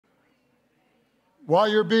While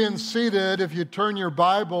you're being seated, if you turn your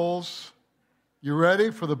Bibles, you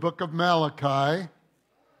ready for the book of Malachi?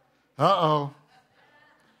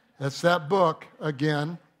 That's that book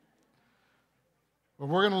again. But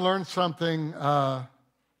we're going to learn something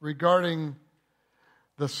regarding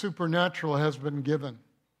the supernatural has been given.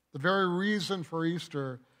 The very reason for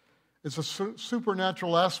Easter is a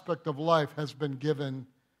supernatural aspect of life has been given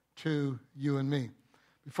to you and me.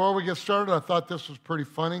 Before we get started, I thought this was pretty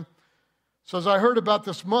funny. So as I heard about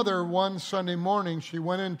this mother one Sunday morning, she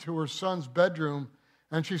went into her son's bedroom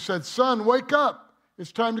and she said, "Son, wake up.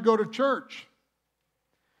 It's time to go to church."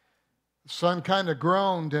 The son kind of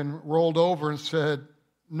groaned and rolled over and said,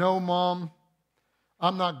 "No, Mom,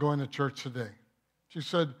 I'm not going to church today." She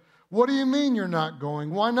said, "What do you mean you're not going?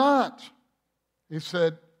 Why not?" He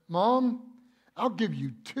said, "Mom, I'll give you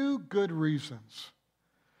two good reasons.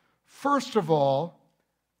 First of all,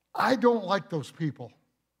 I don't like those people.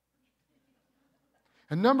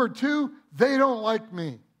 And number two, they don't like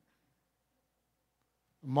me."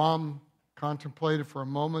 Mom contemplated for a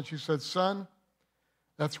moment. She said, "Son,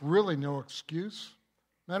 that's really no excuse.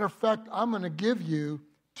 Matter of fact, I'm going to give you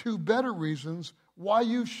two better reasons why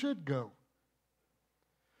you should go.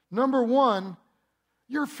 Number one,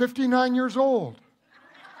 you're 59 years old.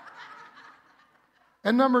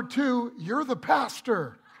 And number two, you're the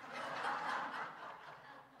pastor."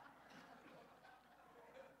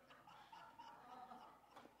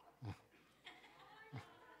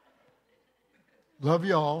 Love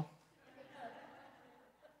y'all.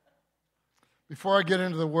 Before I get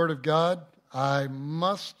into the Word of God, I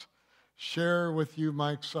must share with you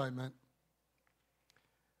my excitement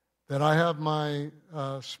that I have my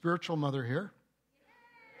spiritual mother here,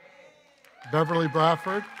 Beverly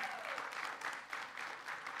Bradford,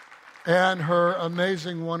 and her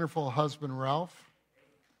amazing, wonderful husband, Ralph.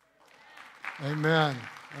 Amen.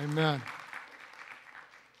 Amen.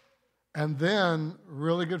 And then,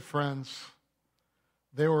 really good friends.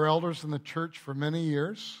 They were elders in the church for many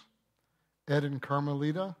years, Ed and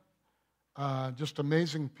Carmelita. Just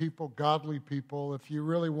amazing people, godly people. If you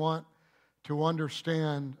really want to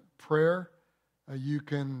understand prayer, you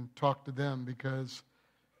can talk to them because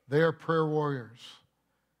they are prayer warriors.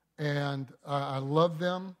 And I love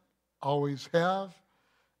them, always have.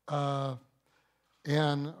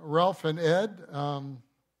 And Ralph and Ed,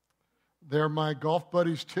 they're my golf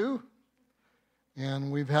buddies too.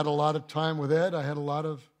 And we've had a lot of time with Ed. I had a lot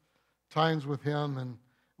of times with him, and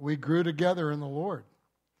we grew together in the Lord.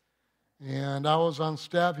 And I was on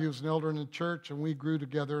staff. He was an elder in the church, and we grew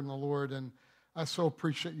together in the Lord. And I so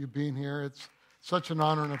appreciate you being here. It's such an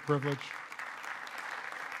honor and a privilege.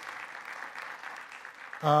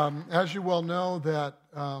 As you well know, that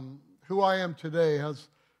who I am today has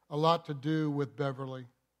a lot to do with Beverly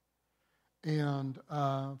and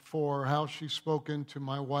for how she's spoken to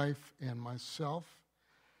my wife and myself.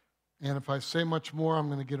 And if I say much more, I'm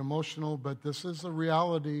going to get emotional, but this is the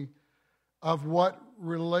reality of what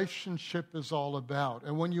relationship is all about.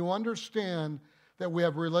 And when you understand that we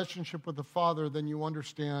have a relationship with the Father, then you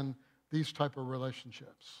understand these type of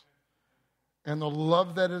relationships. And the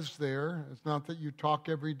love that is there, it's not that you talk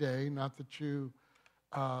every day, not that you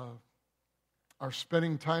are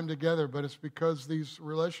spending time together, but it's because these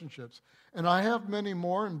relationships. And I have many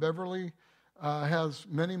more, and Beverly has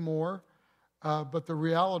many more. But the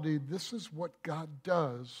reality, this is what God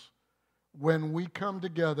does when we come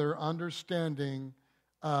together understanding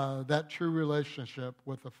that true relationship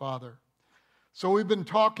with the Father. So we've been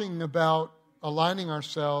talking about aligning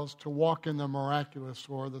ourselves to walk in the miraculous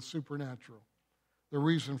or the supernatural, the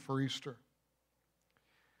reason for Easter.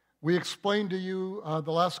 We explained to you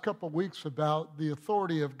the last couple of weeks about the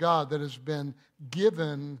authority of God that has been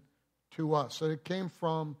given to us, that it came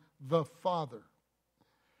from the Father.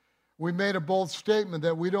 We made a bold statement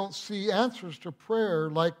that we don't see answers to prayer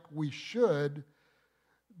like we should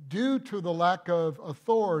due to the lack of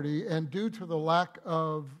authority and due to the lack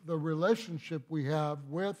of the relationship we have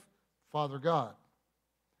with Father God.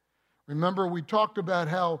 Remember, we talked about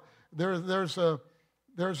how there's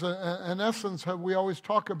an essence of, we always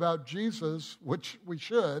talk about Jesus, which we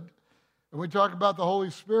should, and we talk about the Holy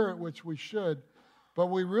Spirit, which we should, but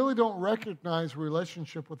we really don't recognize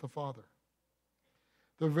relationship with the Father.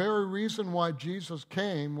 The very reason why Jesus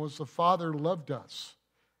came was the Father loved us.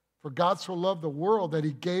 For God so loved the world that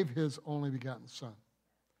he gave his only begotten Son.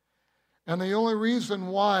 And the only reason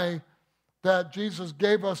why that Jesus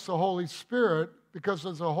gave us the Holy Spirit, because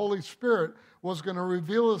as the Holy Spirit was going to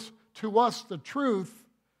reveal to us the truth,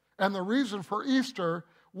 and the reason for Easter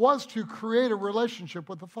was to create a relationship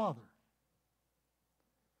with the Father.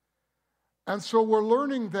 And so we're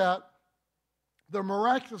learning that the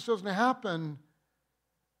miraculous doesn't happen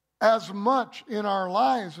as much in our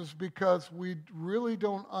lives is because we really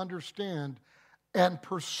don't understand and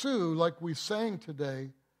pursue, like we sang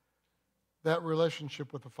today, that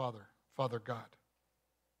relationship with the Father, Father God.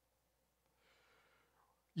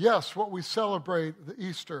 Yes, what we celebrate, the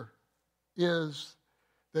Easter, is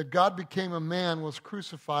that God became a man, was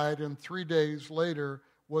crucified, and 3 days later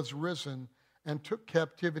was risen and took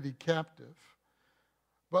captivity captive.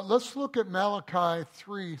 But let's look at Malachi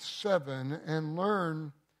 3:7 and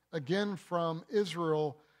learn again from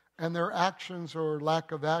Israel and their actions or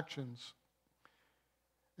lack of actions.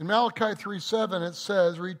 In Malachi 3:7 it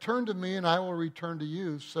says, "Return to me and I will return to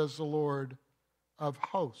you, says the Lord of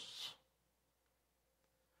hosts."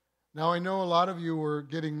 Now I know a lot of you were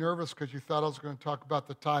getting nervous because you thought I was going to talk about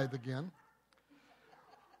the tithe again.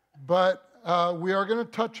 But we are going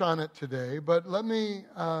to touch on it today. But let me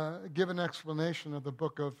give an explanation of the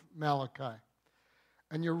book of Malachi.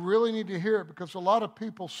 And you really need to hear it because a lot of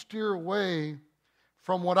people steer away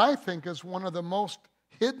from what I think is one of the most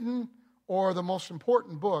hidden or the most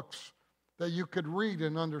important books that you could read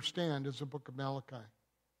and understand is the book of Malachi.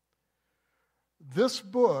 This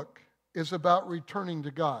book is about returning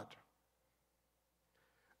to God,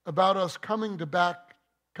 about us coming back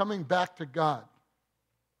to God.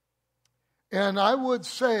 And I would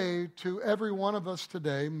say to every one of us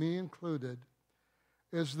today, me included,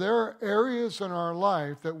 is there are areas in our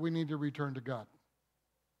life that we need to return to God.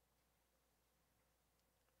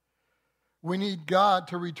 We need God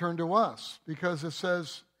to return to us because it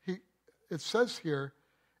says here,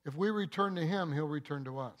 if we return to Him, He'll return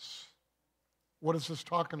to us. What is this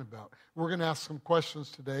talking about? We're going to ask some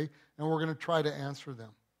questions today, and we're going to try to answer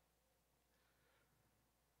them.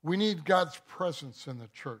 We need God's presence in the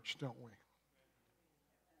church, don't we?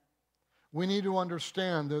 We need to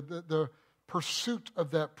understand that the pursuit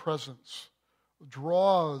of that presence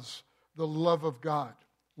draws the love of God.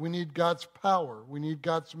 We need God's power. We need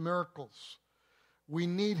God's miracles. We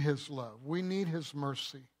need His love. We need His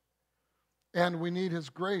mercy. And we need His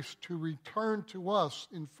grace to return to us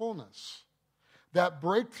in fullness. That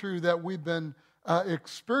breakthrough that we've been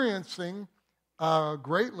experiencing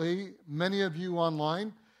greatly, many of you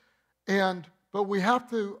online, but we have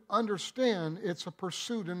to understand it's a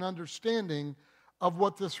pursuit and understanding of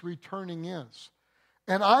what this returning is.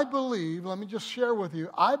 And I believe, let me just share with you,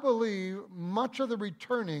 I believe much of the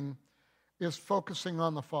returning is focusing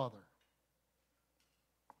on the Father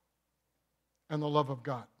and the love of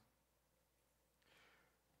God.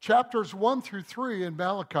 Chapters 1 through 3 in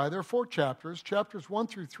Malachi, there are 4 chapters. Chapters 1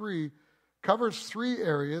 through 3 covers 3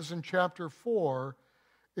 areas, and chapter 4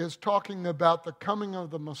 is talking about the coming of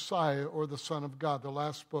the Messiah or the Son of God. The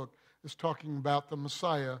last book is talking about the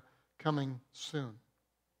Messiah coming soon.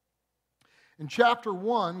 In chapter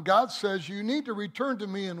 1, God says, you need to return to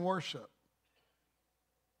me in worship.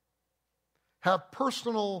 Have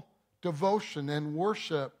personal devotion and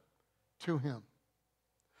worship to Him.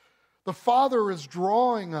 The Father is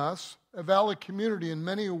drawing us, a Valley community, and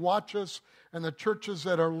many who watch us and the churches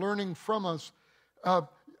that are learning from us,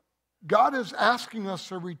 God is asking us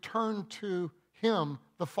to return to Him,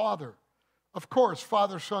 the Father. Of course,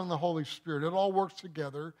 Father, Son, and the Holy Spirit. It all works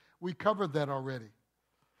together. We covered that already.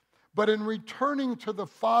 But in returning to the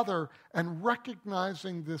Father and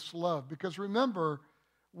recognizing this love, because remember,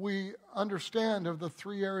 we understand of the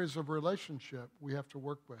 3 areas of relationship we have to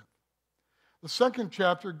work with. The second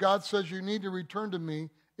chapter, God says you need to return to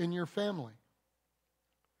me in your family.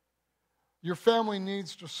 Your family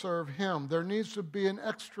needs to serve Him. There needs to be an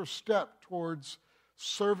extra step towards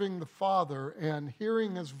serving the Father and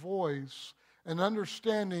hearing His voice and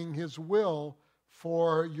understanding His will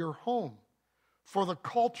for your home, for the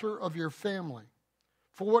culture of your family,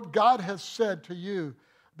 for what God has said to you.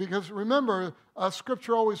 Because remember,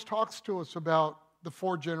 Scripture always talks to us about the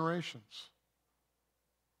 4 generations.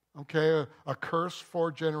 Okay, a curse,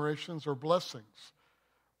 4 generations, or blessings.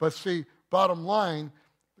 But see, bottom line,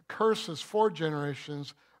 the curse is 4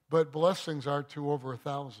 generations, but blessings are to over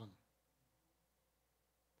 1,000.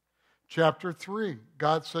 Chapter 3,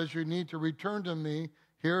 God says you need to return to me.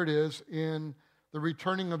 Here it is in the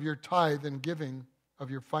returning of your tithe and giving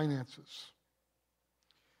of your finances.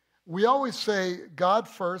 We always say God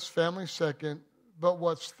first, family second, but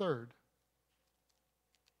what's third?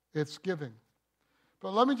 It's giving.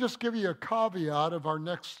 But let me just give you a caveat of our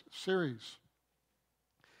next series.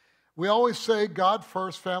 We always say God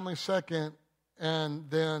first, family second, and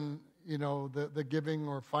then, the giving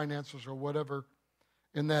or finances or whatever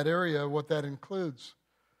in that area, what that includes.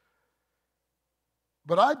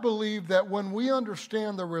 But I believe that when we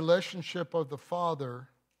understand the relationship of the Father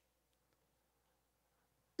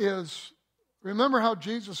is Remember how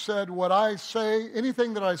Jesus said, what I say,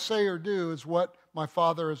 anything that I say or do is what my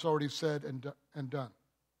Father has already said and done.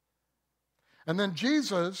 And then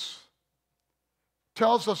Jesus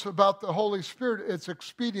tells us about the Holy Spirit. It's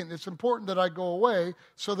expedient. It's important that I go away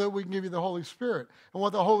so that we can give you the Holy Spirit. And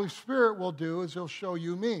what the Holy Spirit will do is he'll show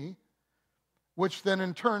you me, which then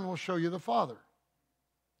in turn will show you the Father.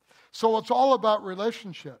 So it's all about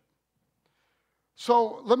relationship.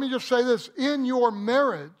 So let me just say this. In your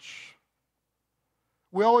marriage,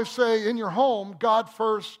 we always say in your home, God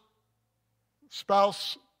first,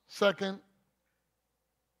 spouse second,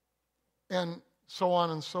 and so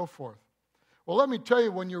on and so forth. Well, let me tell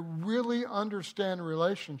you, when you really understand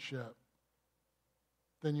relationship,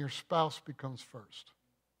 then your spouse becomes first.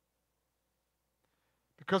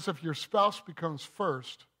 Because if your spouse becomes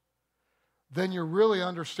first, then you're really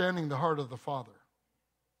understanding the heart of the Father.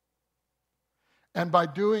 And by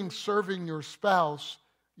serving your spouse,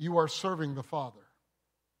 you are serving the Father.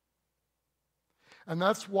 And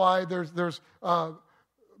that's why there's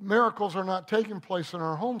miracles are not taking place in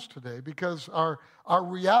our homes today, because our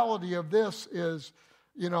reality of this is,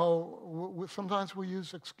 sometimes we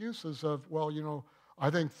use excuses of, I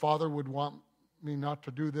think Father would want me not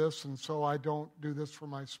to do this, and so I don't do this for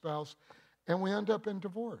my spouse. And we end up in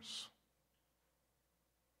divorce.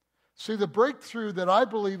 See, the breakthrough that I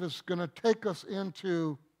believe is going to take us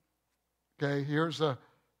into, here's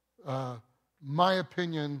my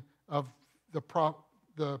opinion of the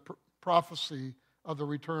prophecy of the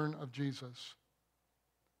return of Jesus,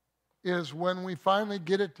 is when we finally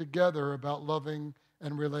get it together about loving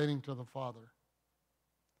and relating to the Father.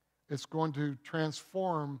 It's going to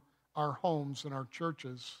transform our homes and our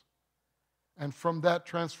churches. And from that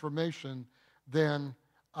transformation, then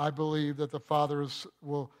I believe that the Father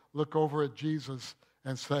will look over at Jesus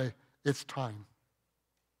and say, it's time.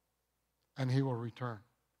 And he will return.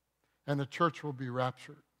 And the church will be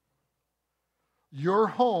raptured. Your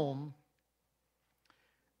home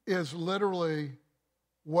is literally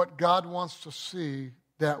what God wants to see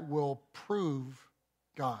that will prove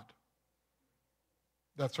God.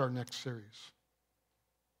 That's our next series.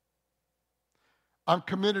 I'm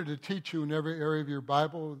committed to teach you in every area of your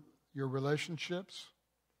Bible, your relationships,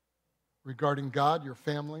 regarding God, your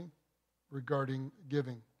family, regarding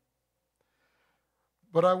giving.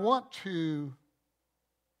 But I want to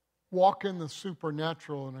walk in the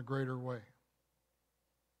supernatural in a greater way.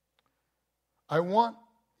 I want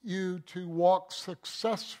you to walk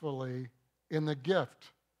successfully in the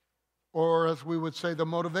gift, or as we would say, the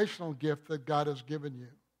motivational gift that God has given you.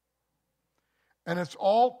 And it's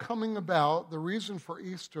all coming about, the reason for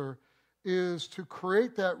Easter is to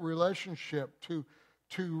create that relationship, to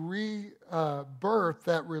rebirth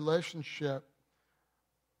that relationship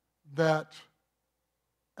that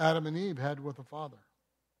Adam and Eve had with the Father.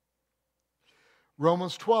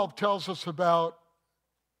 Romans 12 tells us about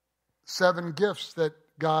 7 gifts that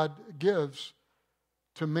God gives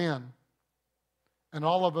to men, and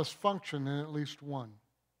all of us function in at least one.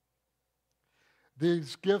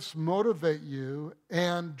 These gifts motivate you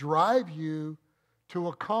and drive you to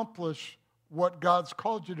accomplish what God's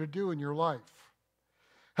called you to do in your life.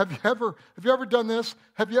 Have you ever done this?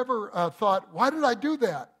 Have you ever thought, why did I do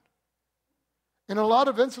that? In a lot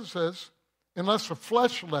of instances, unless the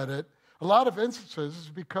flesh led it, a lot of instances is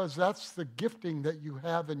because that's the gifting that you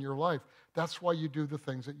have in your life. That's why you do the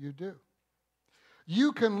things that you do.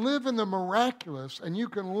 You can live in the miraculous, and you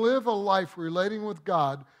can live a life relating with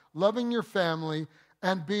God, loving your family,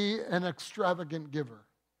 and be an extravagant giver.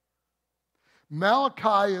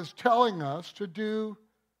 Malachi is telling us to do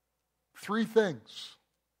 3 things.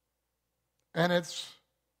 And it's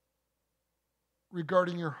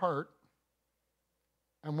regarding your heart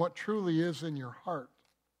and what truly is in your heart.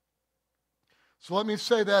 So let me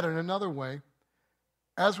say that in another way.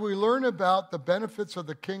 As we learn about the benefits of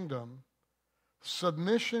the kingdom,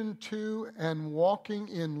 submission to and walking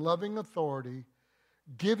in loving authority,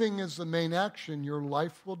 giving is the main action your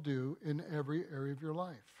life will do in every area of your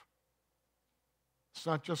life. It's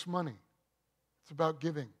not just money. It's about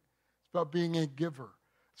giving. It's about being a giver.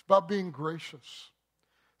 It's about being gracious.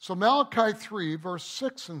 So Malachi 3, verse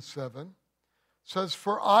 6 and 7 says,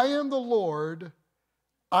 "For I am the Lord,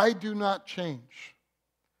 I do not change.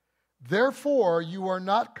 Therefore you are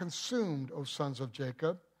not consumed, O sons of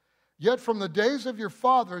Jacob. Yet from the days of your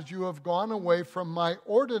fathers you have gone away from my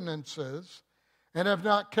ordinances and have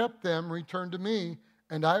not kept them. Return to me,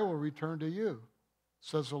 and I will return to you,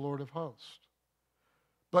 says the Lord of hosts.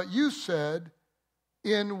 But you said,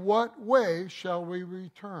 in what way shall we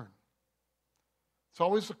return?" It's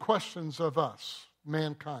always the questions of us,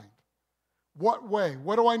 mankind. What way?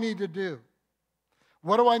 What do I need to do?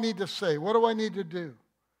 What do I need to say? What do I need to do?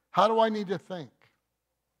 How do I need to think?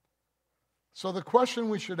 So the question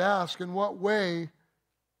we should ask, in what way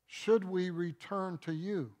should we return to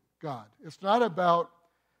you, God? It's not about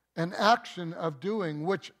an action of doing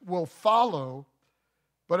which will follow,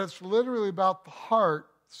 but it's literally about the heart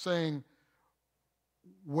saying,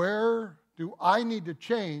 where do I need to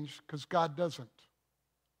change because God doesn't?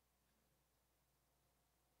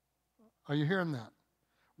 Are you hearing that?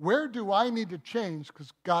 Where do I need to change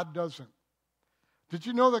because God doesn't? Did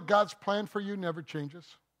you know that God's plan for you never changes?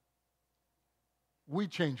 We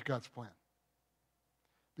change God's plan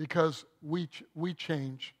because we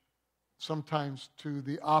change sometimes to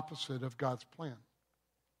the opposite of God's plan.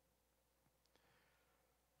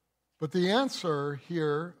 But the answer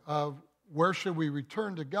here of where should we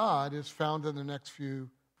return to God is found in the next few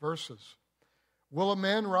verses. Will a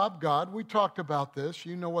man rob God? We talked about this.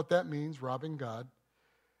 You know what that means, robbing God.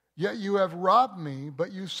 Yet you have robbed me,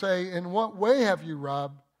 but you say, in what way have we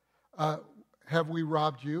robbed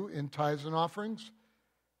you? In tithes and offerings?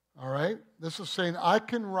 All right? This is saying, I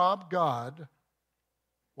can rob God,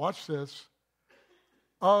 watch this,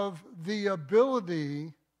 of the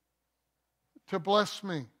ability to bless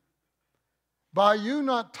me. By you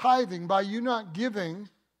not tithing, by you not giving,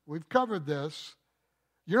 we've covered this,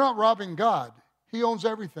 you're not robbing God. He owns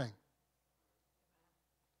everything.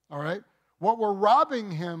 All right? What we're robbing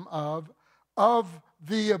him of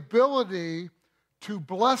the ability to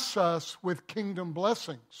bless us with kingdom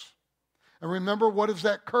blessings. And remember, what is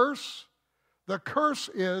that curse? The curse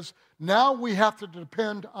is now we have to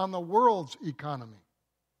depend on the world's economy.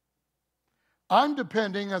 I'm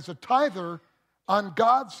depending as a tither on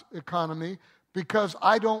God's economy because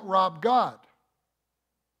I don't rob God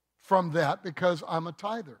from that because I'm a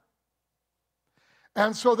tither.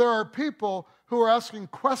 And so there are people who are asking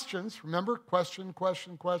questions. Remember, question.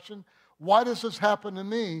 Why does this happen to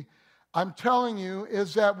me? I'm telling you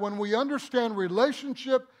is that when we understand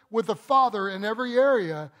relationship with the Father in every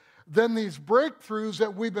area, then these breakthroughs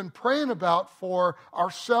that we've been praying about for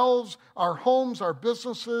ourselves, our homes, our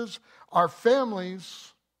businesses, our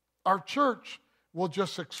families, our church will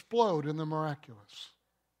just explode in the miraculous.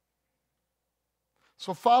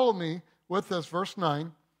 So follow me with this, verse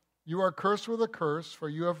 9. You are cursed with a curse, for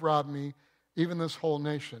you have robbed me, even this whole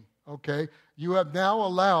nation. Okay? You have now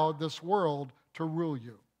allowed this world to rule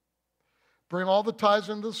you. Bring all the tithes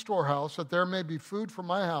into the storehouse, that there may be food for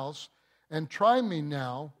my house, and try me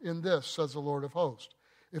now in this, says the Lord of hosts.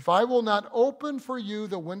 If I will not open for you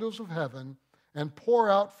the windows of heaven and pour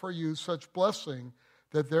out for you such blessing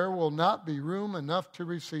that there will not be room enough to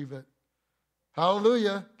receive it.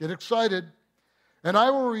 Hallelujah. Get excited. And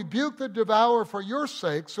I will rebuke the devourer for your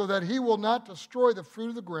sake, so that he will not destroy the fruit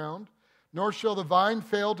of the ground, nor shall the vine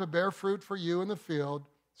fail to bear fruit for you in the field,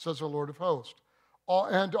 says the Lord of hosts.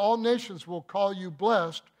 And all nations will call you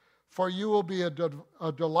blessed, for you will be a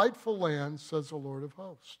delightful land, says the Lord of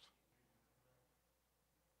hosts.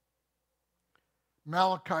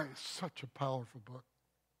 Malachi is such a powerful book.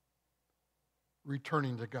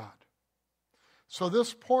 Returning to God. So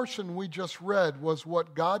this portion we just read was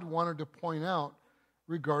what God wanted to point out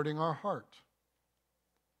regarding our heart,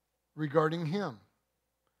 regarding Him,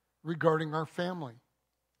 regarding our family,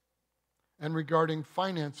 and regarding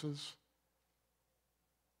finances,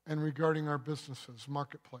 and regarding our businesses,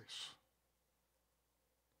 marketplace.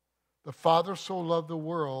 The Father so loved the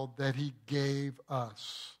world that He gave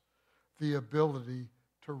us the ability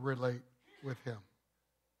to relate with Him.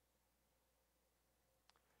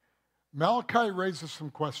 Malachi raises some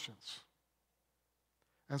questions.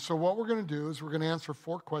 And so what we're going to do is we're going to answer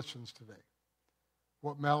 4 questions today.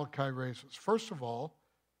 What Malachi raises. First of all,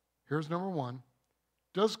 here's number 1.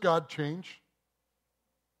 Does God change?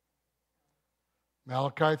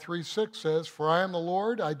 Malachi 3:6 says, For I am the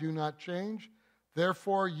Lord, I do not change.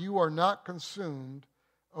 Therefore you are not consumed,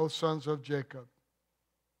 O sons of Jacob.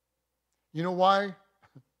 You know why?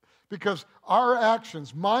 Because our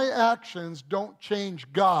actions, my actions, don't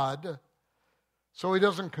change God, so He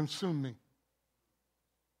doesn't consume me.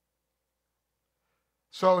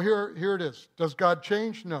 So here it is. Does God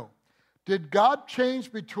change? No. Did God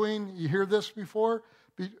change between, you hear this before,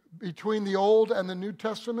 between the Old and the New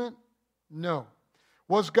Testament? No.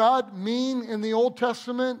 Was God mean in the Old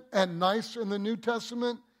Testament and nice in the New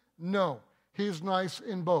Testament? No. He's nice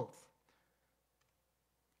in both.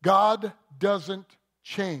 God doesn't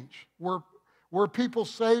change. Were people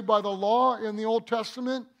saved by the law in the Old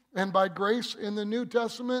Testament and by grace in the New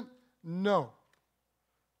Testament? No.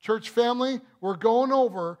 Church family, we're going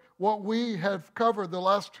over what we have covered the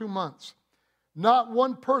last 2 months. Not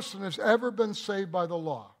one person has ever been saved by the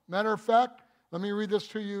law. Matter of fact, let me read this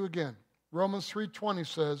to you again. Romans 3:20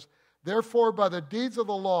 says, "Therefore by the deeds of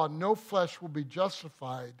the law no flesh will be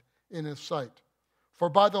justified in his sight. For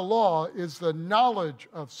by the law is the knowledge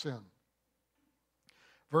of sin."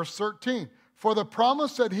 Verse 13, "For the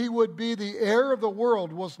promise that he would be the heir of the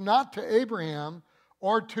world was not to Abraham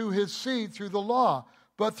or to his seed through the law,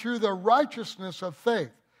 but through the righteousness of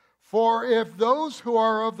faith. For if those who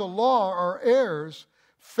are of the law are heirs,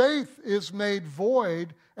 faith is made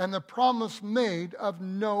void and the promise made of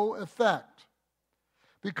no effect.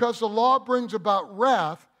 Because the law brings about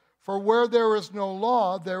wrath, for where there is no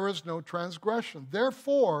law, there is no transgression.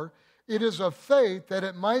 Therefore, it is of faith that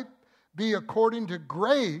it might be according to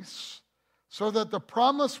grace, so that the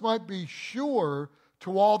promise might be sure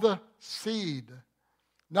to all the seed,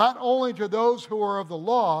 not only to those who are of the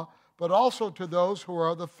law, but also to those who are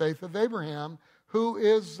of the faith of Abraham, who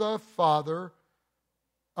is the father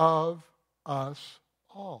of us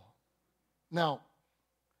all." Now,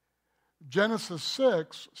 Genesis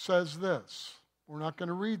 6 says this. We're not going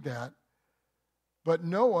to read that. "But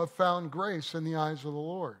Noah found grace in the eyes of the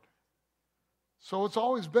Lord." So it's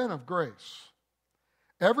always been of grace.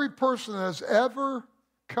 Every person that has ever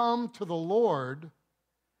come to the Lord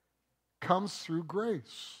comes through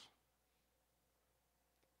grace,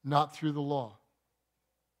 not through the law.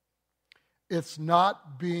 It's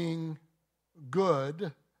not being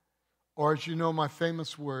good, or as you know my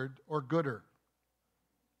famous word, or gooder.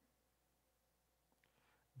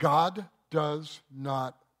 God does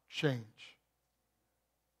not change.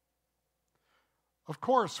 Of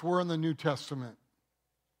course, we're in the New Testament,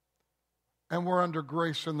 and we're under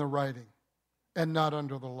grace in the writing, and not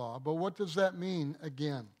under the law. But what does that mean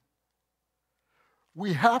again?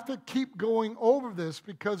 We have to keep going over this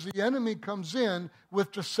because the enemy comes in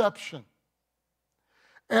with deception.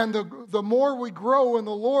 And the more we grow in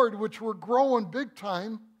the Lord, which we're growing big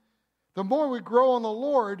time, the more we grow in the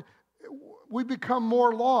Lord, we become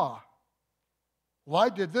more law. Well, I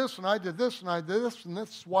did this, and I did this, and I did this, and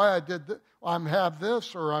that's why I did this. I have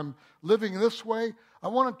this, or I'm living this way. I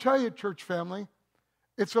want to tell you, church family,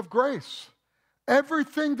 it's of grace.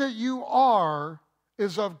 Everything that you are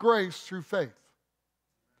is of grace through faith.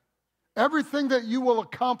 Everything that you will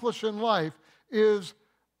accomplish in life is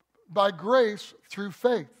by grace through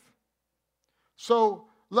faith. So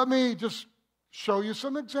let me just show you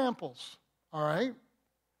some examples, all right?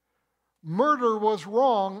 Murder was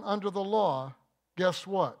wrong under the law. Guess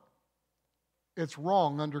what? It's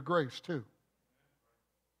wrong under grace too.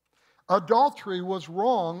 Adultery was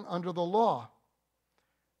wrong under the law,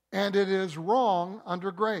 and it is wrong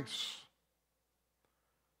under grace.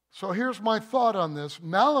 So here's my thought on this.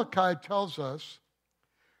 Malachi tells us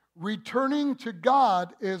returning to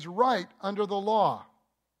God is right under the law,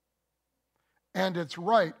 and it's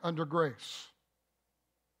right under grace.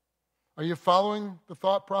 Are you following the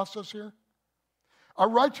thought process here? A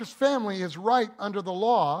righteous family is right under the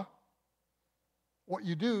law, what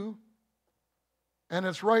you do, and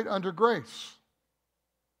it's right under grace.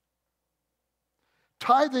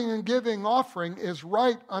 Tithing and giving offering is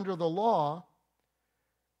right under the law,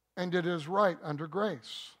 and it is right under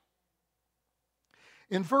grace.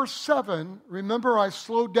 In verse 7, remember I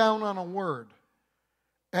slowed down on a word,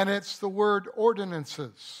 and it's the word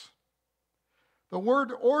ordinances. The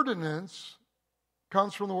word ordinance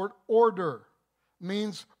comes from the word order,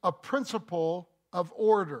 means a principle of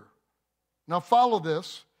order. Now follow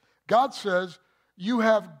this. God says, you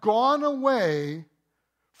have gone away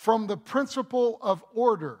from the principle of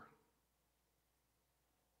order.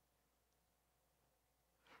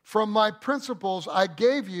 From my principles I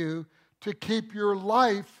gave you to keep your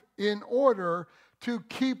life in order, to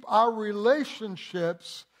keep our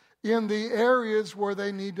relationships in the areas where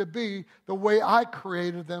they need to be, the way I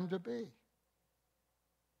created them to be.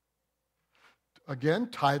 Again,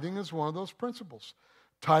 tithing is one of those principles.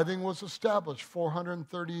 Tithing was established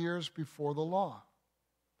 430 years before the law.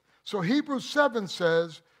 So Hebrews 7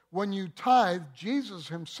 says, when you tithe, Jesus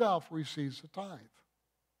himself receives a tithe.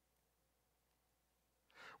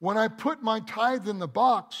 When I put my tithe in the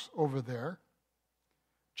box over there,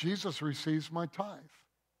 Jesus receives my tithe.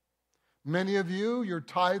 Many of you, you're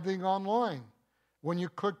tithing online. When you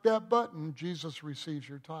click that button, Jesus receives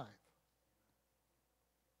your tithe.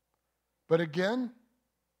 But again,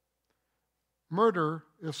 murder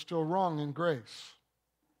is still wrong in grace.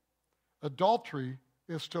 Adultery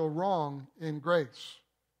is still wrong in grace.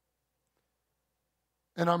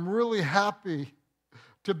 And I'm really happy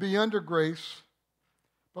to be under grace.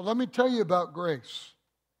 But let me tell you about grace.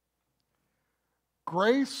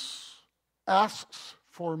 Grace asks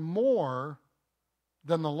for more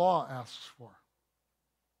than the law asks for.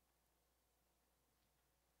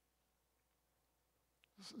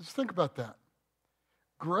 This Just think about that.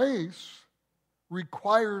 Grace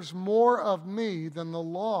requires more of me than the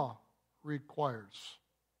law requires.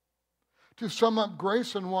 To sum up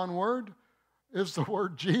grace in one word is the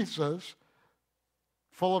word Jesus,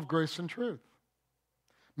 full of grace and truth.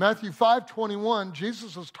 Matthew 5:21,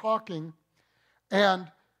 Jesus is talking,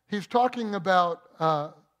 and he's talking about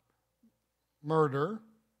murder.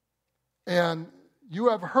 And you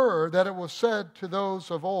have heard that it was said to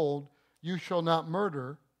those of old, you shall not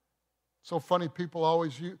murder. So funny, people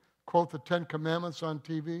always quote the 10 Commandments on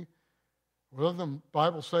TV. Well, doesn't the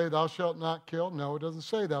Bible say thou shalt not kill? No, it doesn't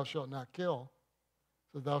say thou shalt not kill.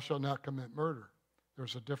 It says thou shalt not commit murder.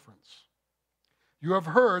 There's a difference. You have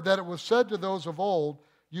heard that it was said to those of old,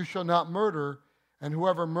 you shall not murder, and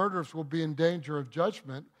whoever murders will be in danger of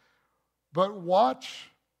judgment. But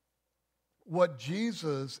watch what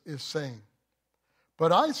Jesus is saying.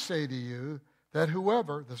 But I say to you that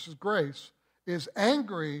whoever, this is grace, is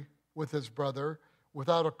angry with his brother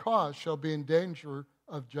without a cause shall be in danger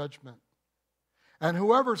of judgment. And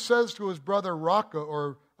whoever says to his brother, Raka,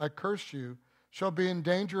 or I curse you, shall be in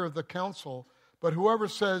danger of the council. But whoever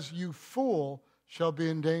says, you fool, shall be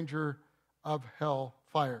in danger of hell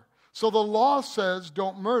fire. So the law says,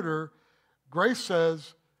 don't murder. Grace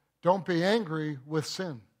says, don't be angry with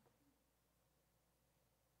sin.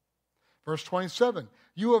 Verse 27,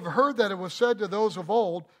 you have heard that it was said to those of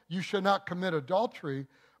old, you should not commit adultery.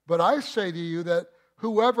 But I say to you that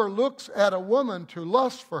whoever looks at a woman to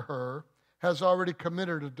lust for her has already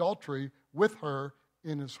committed adultery with her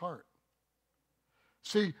in his heart.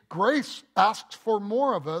 See, grace asks for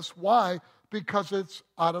more of us. Why? Because it's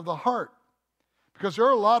out of the heart. Because there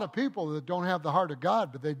are a lot of people that don't have the heart of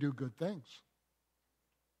God, but they do good things.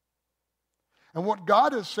 And what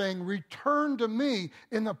God is saying, return to me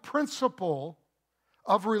in the principle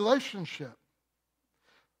of relationship.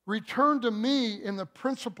 Return to me in the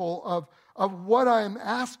principle of what I'm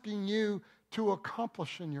asking you to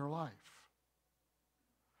accomplish in your life.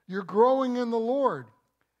 You're growing in the Lord.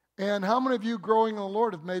 And how many of you growing in the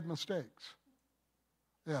Lord have made mistakes?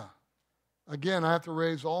 Yeah. Again, I have to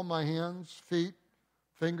raise all my hands, feet,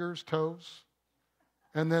 fingers, toes,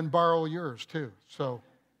 and then borrow yours too.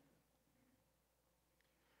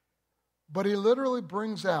 But he literally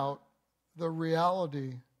brings out the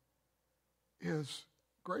reality is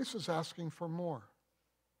grace is asking for more.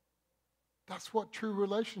 That's what true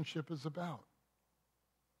relationship is about.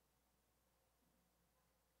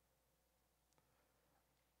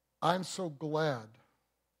 I'm so glad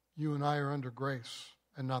you and I are under grace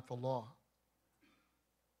and not the law,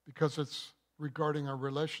 because it's regarding our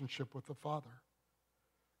relationship with the Father.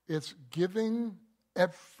 It's giving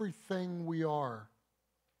everything we are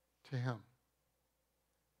to Him.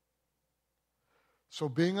 So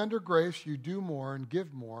being under grace, you do more and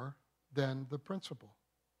give more than the principle.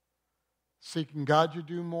 Seeking God, you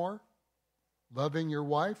do more. Loving your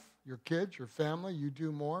wife, your kids, your family, you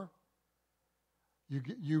do more.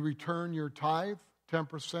 You return your tithe,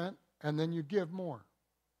 10%, and then you give more.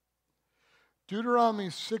 Deuteronomy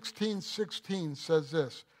 16:16 says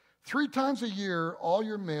this, 3 times a year all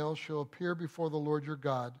your males shall appear before the Lord your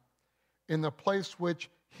God in the place which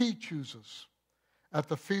He chooses, at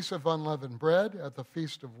the Feast of Unleavened Bread, at the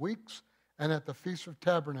Feast of Weeks, and at the Feast of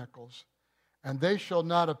Tabernacles, and they shall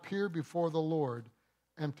not appear before the Lord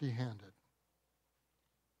empty-handed.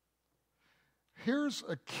 Here's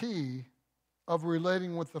a key of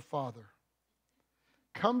relating with the Father.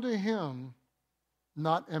 Come to Him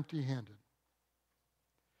not empty-handed.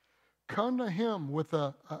 Come to Him with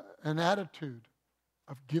an attitude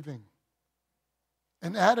of giving,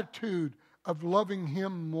 an attitude of loving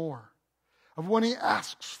Him more, of when He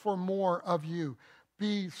asks for more of you.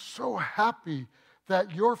 Be so happy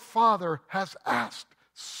that your Father has asked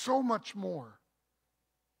so much more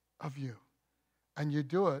of you, and you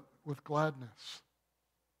do it with gladness.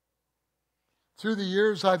 Through the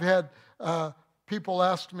years, I've had people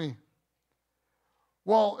ask me,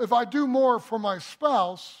 well, if I do more for my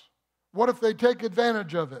spouse, what if they take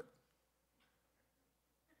advantage of it?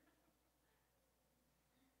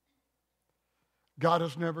 God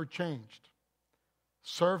has never changed.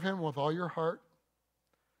 Serve Him with all your heart.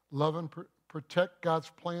 Love and protect God's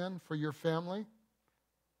plan for your family.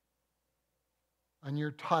 And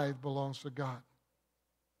your tithe belongs to God.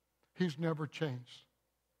 He's never changed.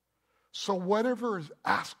 So whatever is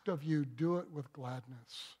asked of you, do it with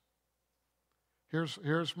gladness.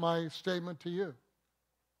 Here's my statement to you.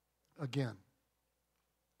 Again.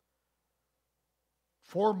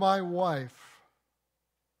 For my wife,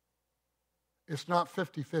 it's not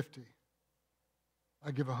 50-50.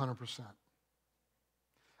 I give 100%.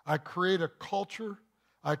 I create a culture.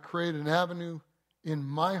 I create an avenue in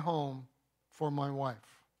my home for my wife.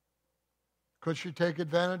 Could she take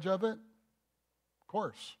advantage of it? Of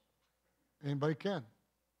course. Anybody can.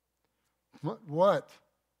 What?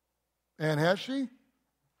 And has she?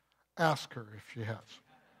 Ask her if she has.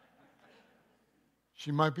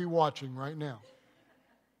 She might be watching right now.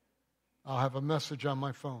 I'll have a message on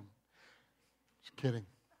my phone. Just kidding.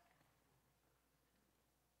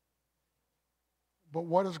 But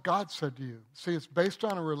what has God said to you? See, it's based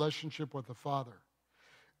on a relationship with the Father.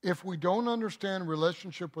 If we don't understand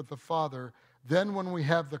relationship with the Father, then when we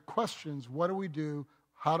have the questions, what do we do?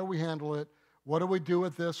 How do we handle it? What do we do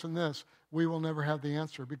with this and this? We will never have the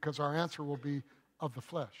answer because our answer will be of the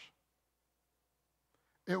flesh.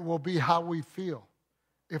 It will be how we feel.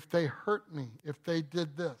 If they hurt me, if they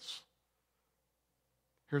did this.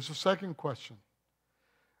 Here's the second question.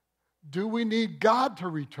 Do we need God to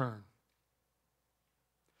return?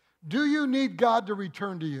 Do you need God to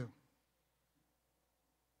return to you?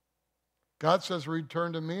 God says,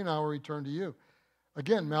 return to me and I will return to you.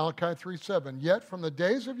 Again, Malachi 3:7. Yet from the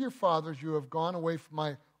days of your fathers you have gone away from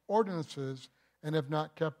my ordinances and have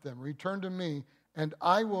not kept them. Return to me and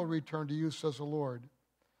I will return to you, says the Lord.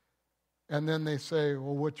 And then they say,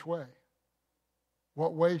 well, which way?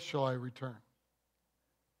 What way shall I return?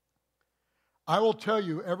 I will tell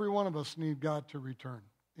you, every one of us need God to return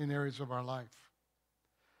in areas of our life.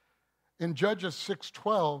 In Judges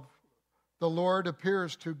 6:12, the Lord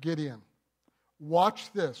appears to Gideon.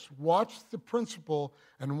 Watch this. Watch the principle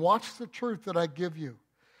and watch the truth that I give you.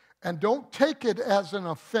 And don't take it as an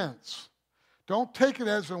offense. Don't take it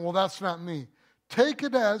as in, well, that's not me. Take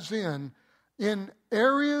it as in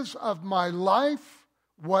areas of my life,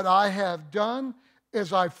 what I have done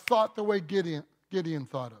is I've thought the way Gideon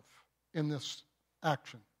thought of in this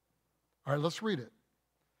action. All right, let's read it.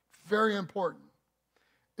 Very important.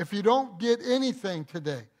 If you don't get anything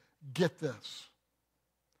today, get this.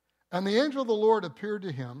 And the angel of the Lord appeared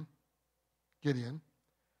to him, Gideon,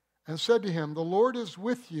 and said to him, the Lord is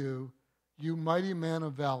with you, you mighty man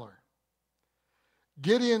of valor.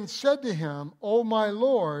 Gideon said to him, O my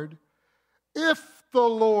Lord, if the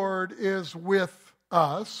Lord is with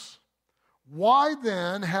us, why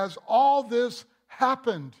then has all this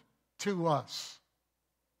happened to us?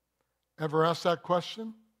 Ever asked that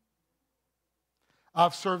question?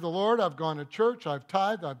 I've served the Lord, I've gone to church, I've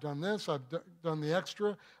tithed, I've done this, I've done the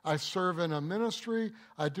extra, I serve in a ministry,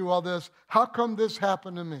 I do all this. How come this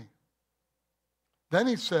happened to me? Then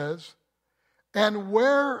he says, and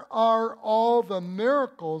where are all the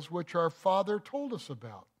miracles which our father told us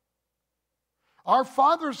about? Our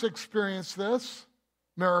fathers experienced this,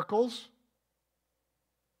 miracles.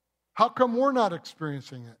 How come we're not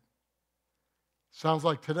experiencing it? Sounds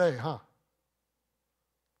like today, huh?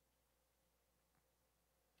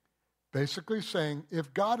 Basically saying,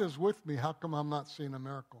 if God is with me, how come I'm not seeing a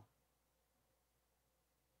miracle?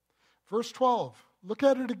 Verse 12, look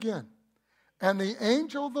at it again. And the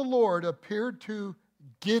angel of the Lord appeared to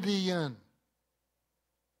Gideon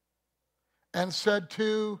and said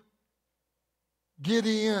to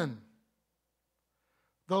Gideon,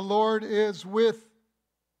 the Lord is with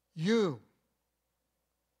you,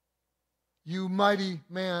 you mighty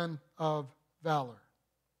man of valor.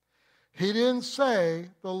 He didn't say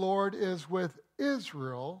the Lord is with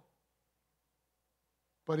Israel,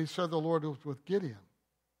 but he said the Lord was with Gideon.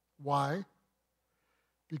 Why?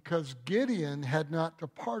 Because Gideon had not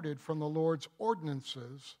departed from the Lord's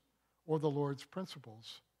ordinances or the Lord's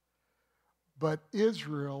principles, but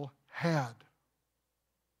Israel had.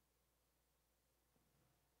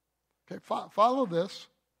 Okay, follow this.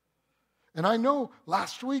 And I know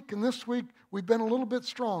last week and this week we've been a little bit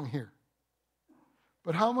strong here.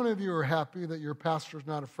 But how many of you are happy that your pastor's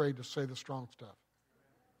not afraid to say the strong stuff?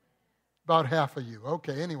 About half of you.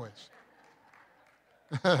 Okay, anyways.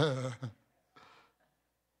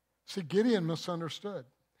 See, Gideon misunderstood.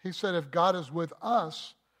 He said, if God is with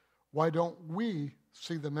us, why don't we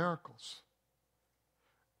see the miracles?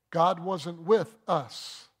 God wasn't with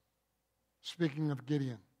us. Speaking of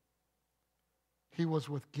Gideon. He was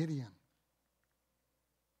with Gideon.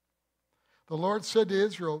 The Lord said to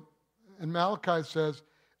Israel, and Malachi says,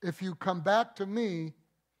 if you come back to me,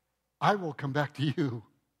 I will come back to you.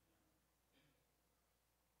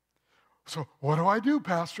 So what do I do,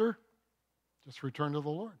 Pastor? Just return to the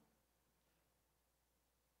Lord.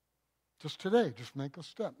 Just today, just make a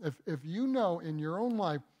step. If you know in your own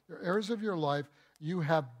life, areas of your life, you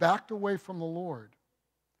have backed away from the Lord,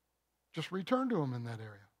 just return to him in that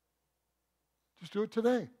area. Just do it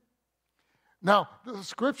today. Now, the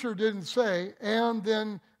scripture didn't say, and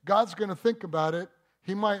then God's going to think about it.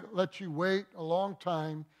 He might let you wait a long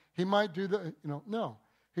time. He might do the, no.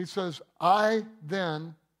 He says, I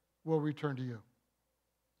then will return to you.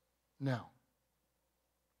 Now.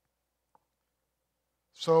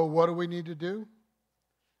 So what do we need to do?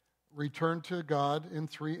 Return to God in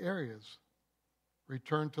 3 areas.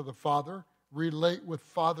 Return to the Father. Relate with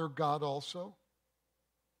Father God also.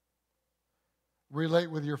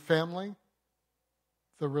 Relate with your family,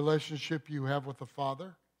 the relationship you have with the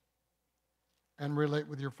Father, and relate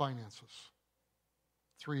with your finances.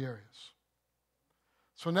 3 areas.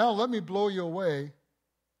 So now let me blow you away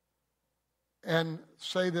and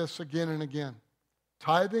say this again and again.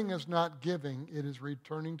 Tithing is not giving, it is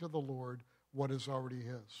returning to the Lord what is already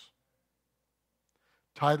His.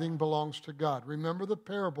 Tithing belongs to God. Remember the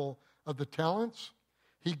parable of the talents?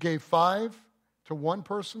 He gave 5 to one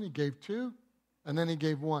person, he gave 2, and then he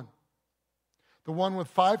gave 1. The one with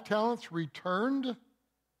 5 talents returned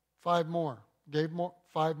 5 more, gave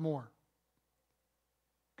 5 more.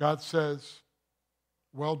 God says,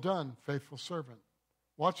 well done, faithful servant.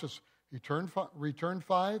 Watch this. He returned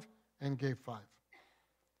 5 and gave 5.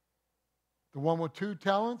 The one with 2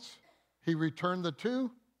 talents, he returned the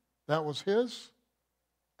 2. That was his.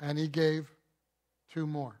 And he gave 2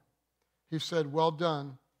 more. He said, well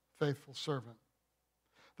done, faithful servant.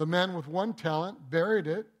 The man with 1 talent buried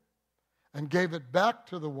it and gave it back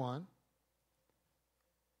to the one.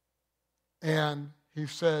 And he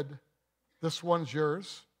said, this one's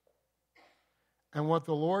yours. And what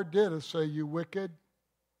the Lord did is say, you wicked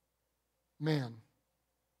man,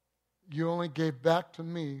 you only gave back to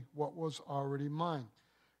me what was already mine.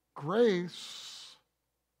 Grace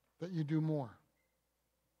that you do more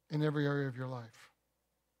in every area of your life.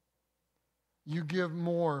 You give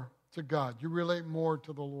more to God. You relate more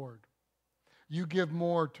to the Lord. You give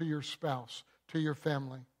more to your spouse, to your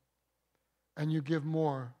family. And you give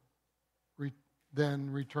more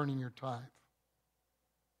than returning your tithe.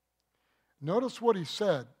 Notice what he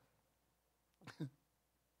said.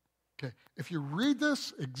 Okay, if you read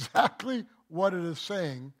this exactly what it is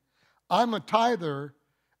saying, I'm a tither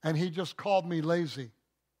and he just called me lazy.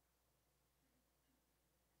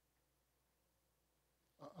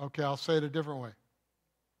 Okay, I'll say it a different way.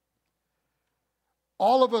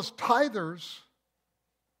 All of us tithers,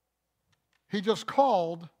 he just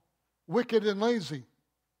called wicked and lazy.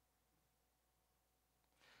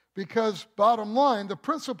 Because bottom line, the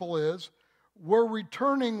principle is, we're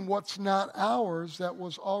returning what's not ours that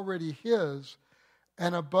was already his,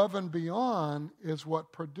 and above and beyond is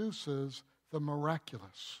what produces the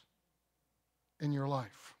miraculous in your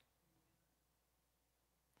life.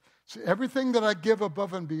 See, everything that I give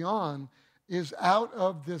above and beyond is out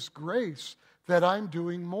of this grace that I'm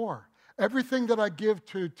doing more. Everything that I give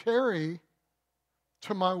to Terry,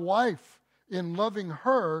 to my wife, in loving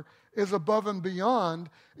her, is above and beyond,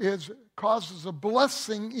 causes a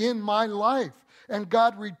blessing in my life. And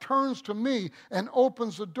God returns to me and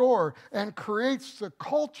opens the door and creates the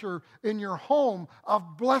culture in your home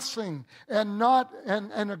of blessing and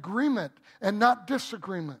agreement and not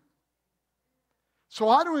disagreement. So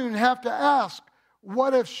I don't even have to ask,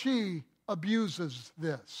 what if she abuses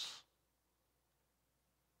this?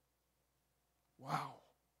 Wow.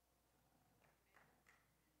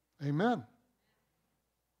 Amen.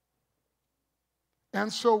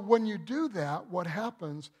 And so when you do that, what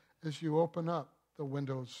happens is you open up the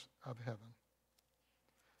windows of heaven.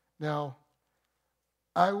 Now,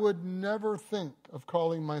 I would never think of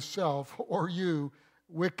calling myself or you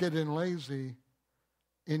wicked and lazy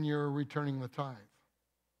in your returning the tithe.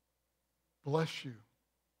 Bless you.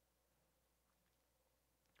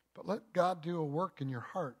 But let God do a work in your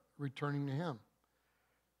heart, returning to Him.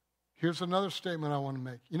 Here's another statement I want to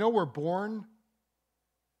make. You know, we're born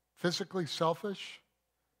physically selfish,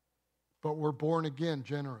 but we're born again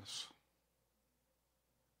generous.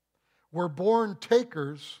 We're born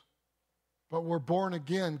takers, but we're born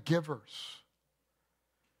again givers.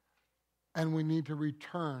 And we need to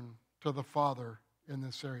return to the Father in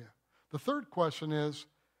this area. The third question is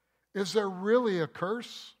there really a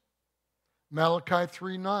curse? Malachi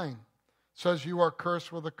 3:9 says you are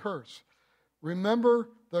cursed with a curse. Remember,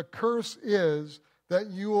 the curse is that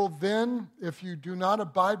you will then, if you do not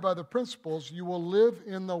abide by the principles, you will live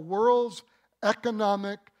in the world's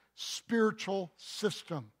economic, spiritual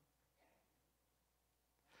system.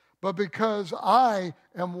 But because I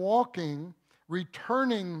am walking,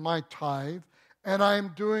 returning my tithe, and I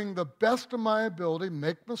am doing the best of my ability,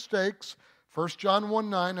 make mistakes. 1 John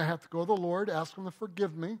 1:9, I have to go to the Lord, ask Him to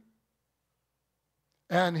forgive me.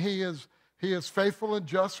 And He is faithful and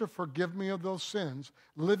just to forgive me of those sins,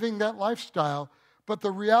 living that lifestyle. But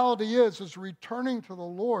the reality is returning to the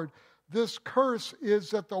Lord, this curse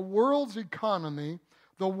is that the world's economy,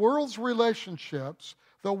 the world's relationships,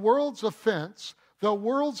 the world's offense, the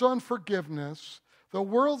world's unforgiveness, the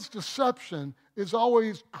world's deception is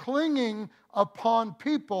always clinging upon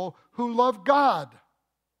people who love God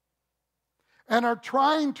and are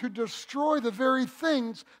trying to destroy the very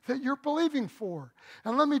things that you're believing for.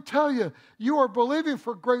 And let me tell you, you are believing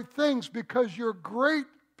for great things because you're great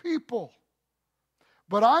people.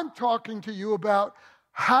 But I'm talking to you about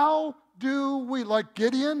how do we, like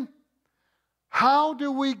Gideon, how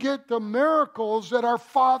do we get the miracles that our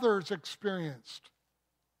fathers experienced?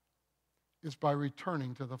 Is by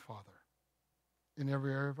returning to the Father in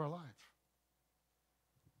every area of our life.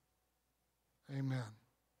 Amen.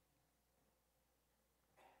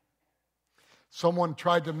 Someone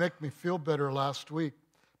tried to make me feel better last week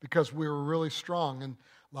because we were really strong. And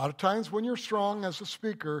a lot of times when you're strong as a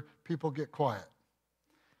speaker, people get quiet.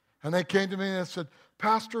 And they came to me and said,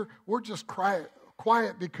 Pastor, we're just quiet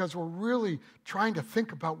because we're really trying to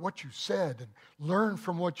think about what you said and learn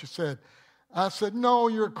from what you said. I said, no,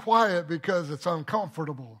 you're quiet because it's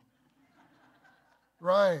uncomfortable.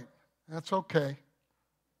 Right, that's okay.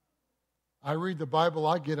 I read the Bible,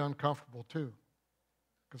 I get uncomfortable too.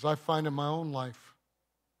 Because I find in my own life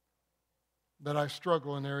that I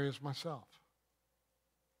struggle in areas myself.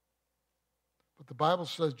 But the Bible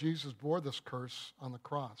says Jesus bore this curse on the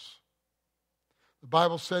cross. The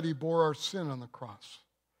Bible said he bore our sin on the cross.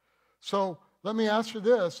 So let me ask you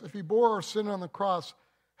this. If he bore our sin on the cross,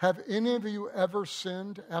 have any of you ever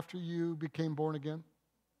sinned after you became born again?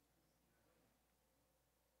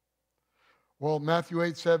 Well, Matthew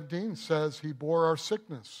 8:17 says he bore our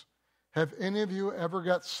sickness. Have any of you ever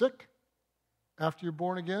got sick after you're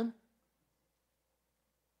born again?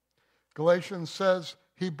 Galatians says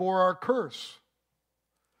he bore our curse.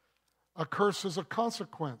 A curse is a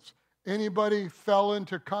consequence. Anybody fell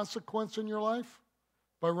into consequence in your life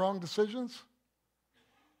by wrong decisions?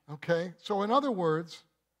 Okay, so in other words,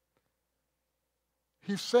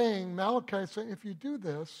 he's saying, Malachi is saying, if you do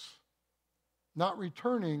this, not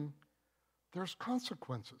returning, there's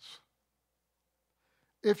consequences.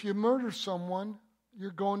 If you murder someone,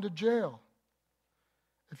 you're going to jail.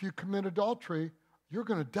 If you commit adultery, you're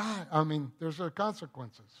going to die. There's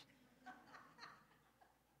consequences.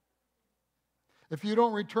 If you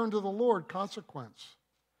don't return to the Lord, consequence.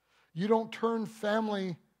 You don't turn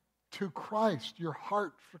family to Christ, your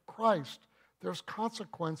heart for Christ, there's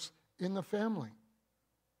consequence in the family.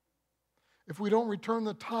 If we don't return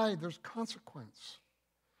the tithe, there's consequence.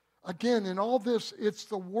 Again, in all this, it's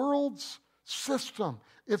the world's system.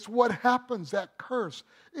 It's what happens, that curse.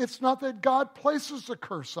 It's not that God places the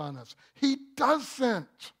curse on us. He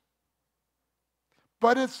doesn't.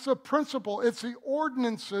 But it's the principle, it's the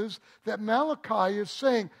ordinances that Malachi is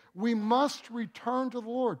saying we must return to the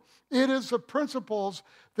Lord. It is the principles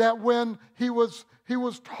that when he was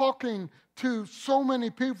talking to so many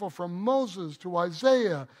people, from Moses to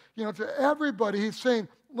Isaiah, to everybody, he's saying,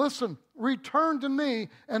 listen, return to me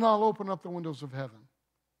and I'll open up the windows of heaven.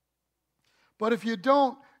 But if you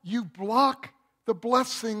don't, you block the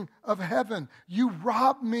blessing of heaven. You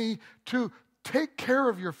rob me to take care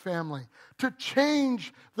of your family, to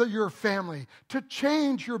change your family, to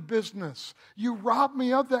change your business. You rob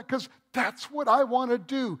me of that because that's what I want to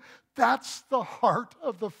do. That's the heart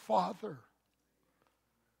of the Father,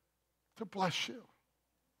 to bless you.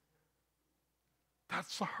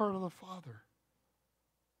 That's the heart of the Father.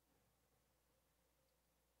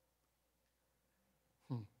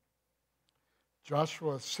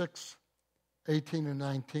 Joshua 6:18 and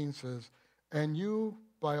 19 says, and you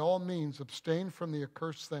by all means abstain from the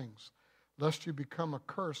accursed things, lest you become a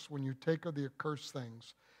curse when you take of the accursed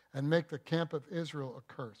things, and make the camp of Israel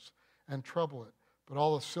a curse, and trouble it. But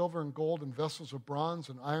all the silver and gold and vessels of bronze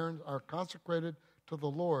and iron are consecrated to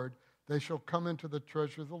the Lord. They shall come into the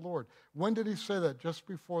treasure of the Lord. When did he say that? Just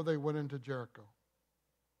before they went into Jericho.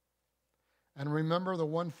 And remember, the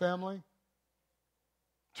one family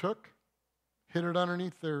hid it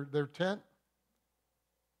underneath their tent.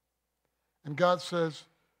 And God says,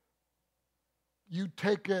 you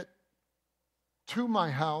take it to my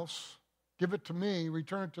house, give it to me,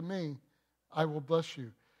 return it to me, I will bless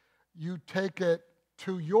you. You take it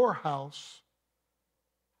to your house,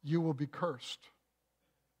 you will be cursed.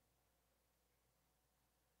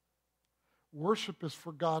 Worship is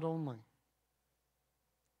for God only.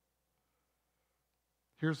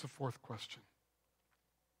 Here's the fourth question.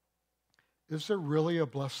 Is there really a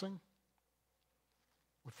blessing?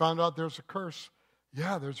 We found out there's a curse.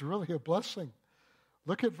 Yeah, there's really a blessing.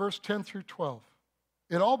 Look at verse 10 through 12.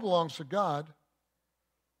 It all belongs to God.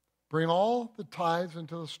 Bring all the tithes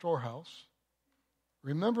into the storehouse.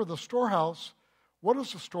 Remember the storehouse. What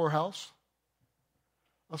is a storehouse?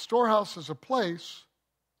 A storehouse is a place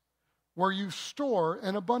where you store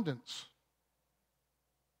an abundance.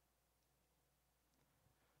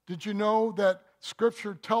 Did you know that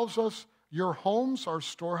Scripture tells us your homes are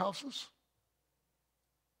storehouses?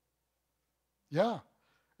 Yeah.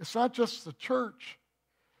 It's not just the church,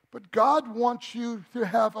 but God wants you to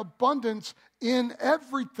have abundance in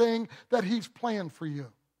everything that He's planned for you.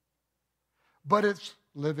 But it's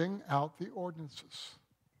living out the ordinances.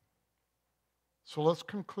 So let's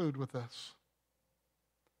conclude with this.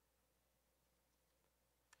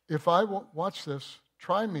 If I will, watch this,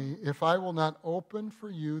 try me, if I will not open for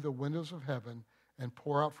you the windows of heaven and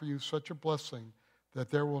pour out for you such a blessing that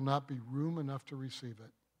there will not be room enough to receive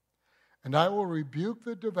it. And I will rebuke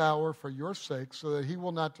the devourer for your sake, so that he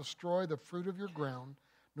will not destroy the fruit of your ground,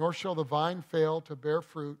 nor shall the vine fail to bear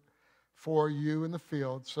fruit for you in the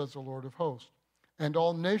field, says the Lord of hosts. And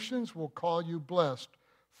all nations will call you blessed,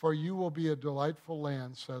 for you will be a delightful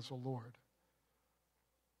land, says the Lord.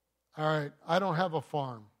 All right, I don't have a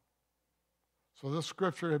farm. So this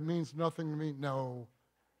scripture, it means nothing to me. No.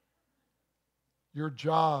 Your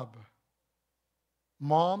job.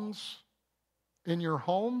 Moms, in your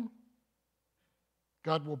home,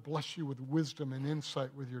 God will bless you with wisdom and insight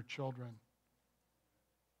with your children.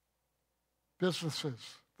 Businesses,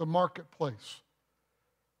 the marketplace.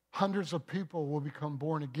 Hundreds of people will become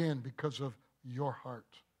born again because of your heart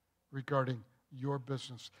regarding your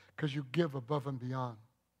business, because you give above and beyond.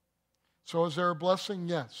 So is there a blessing?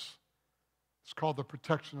 Yes. It's called the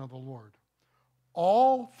protection of the Lord.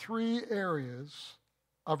 All three areas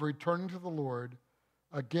of returning to the Lord,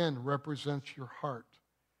 again, represents your heart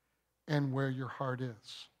and where your heart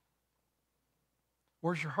is.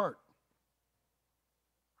 Where's your heart?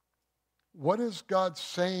 What is God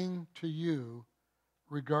saying to you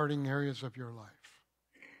regarding areas of your life?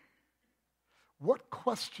 What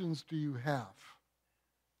questions do you have?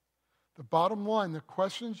 The bottom line, the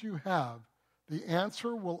questions you have, the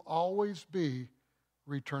answer will always be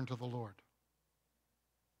return to the Lord.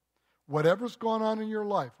 Whatever's going on in your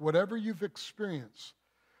life, whatever you've experienced,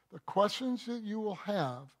 the questions that you will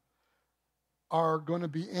have are going to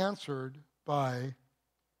be answered by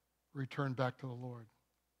return back to the Lord.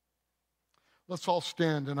 Let's all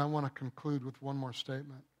stand, and I want to conclude with one more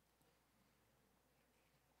statement.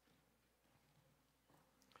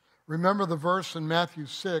 Remember the verse in Matthew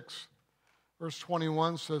 6, verse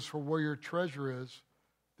 21 says, "For where your treasure is,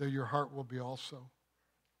 there your heart will be also."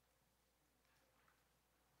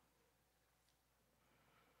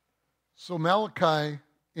 So Malachi,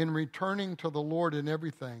 in returning to the Lord in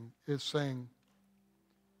everything, is saying,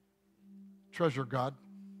 treasure God.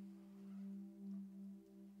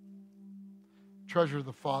 Treasure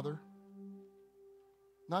the Father.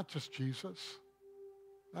 Not just Jesus.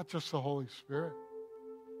 Not just the Holy Spirit.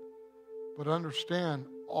 But understand,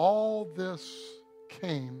 all this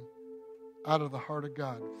came out of the heart of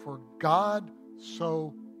God. For God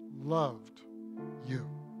so loved you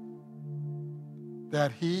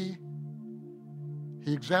that He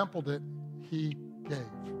exampled it, He gave.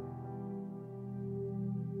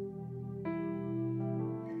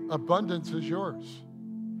 Abundance is yours.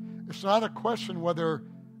 It's not a question whether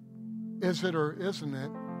is it or isn't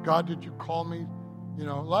it. God, did you call me? You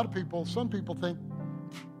know, a lot of people, some people think,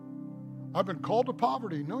 I've been called to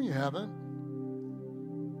poverty. No, you haven't.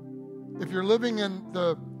 If you're living in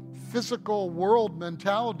the physical world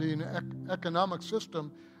mentality and economic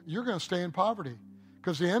system, you're going to stay in poverty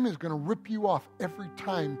because the enemy is going to rip you off every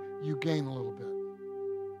time you gain a little bit.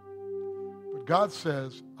 But God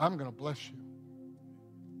says, I'm going to bless you.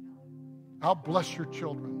 I'll bless your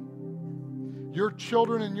children. Your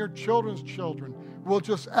children and your children's children will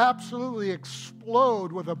just absolutely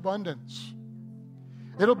explode with abundance.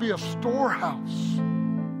 It'll be a storehouse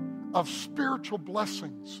of spiritual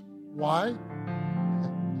blessings. Why?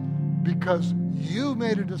 Because you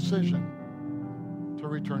made a decision to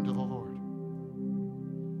return to the Lord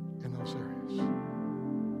in those areas.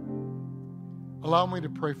 Allow me to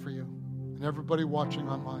pray for you and everybody watching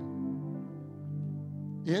online.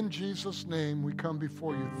 In Jesus' name, we come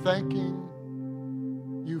before you, thanking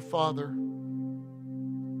you, Father,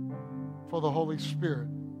 for the Holy Spirit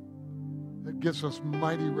that gives us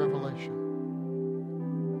mighty revelation.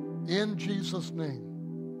 In Jesus' name,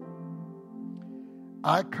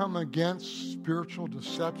 I come against spiritual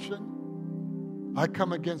deception. I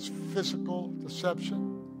come against physical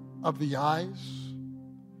deception of the eyes,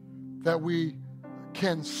 that we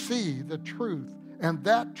can see the truth, and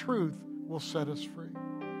that truth will set us free.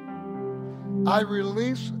 I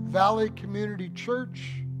release Valley Community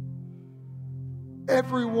Church,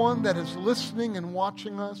 everyone that is listening and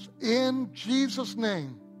watching us, in Jesus'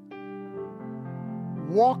 name,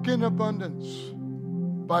 walk in abundance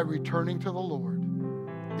by returning to the Lord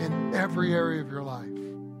in every area of your life.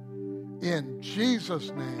 In Jesus'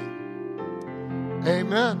 name,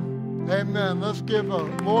 amen. Amen. Let's give the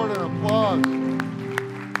Lord an applause.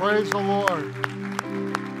 Praise the Lord.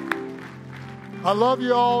 I love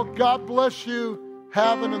you all. God bless you.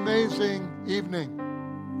 Have an amazing evening.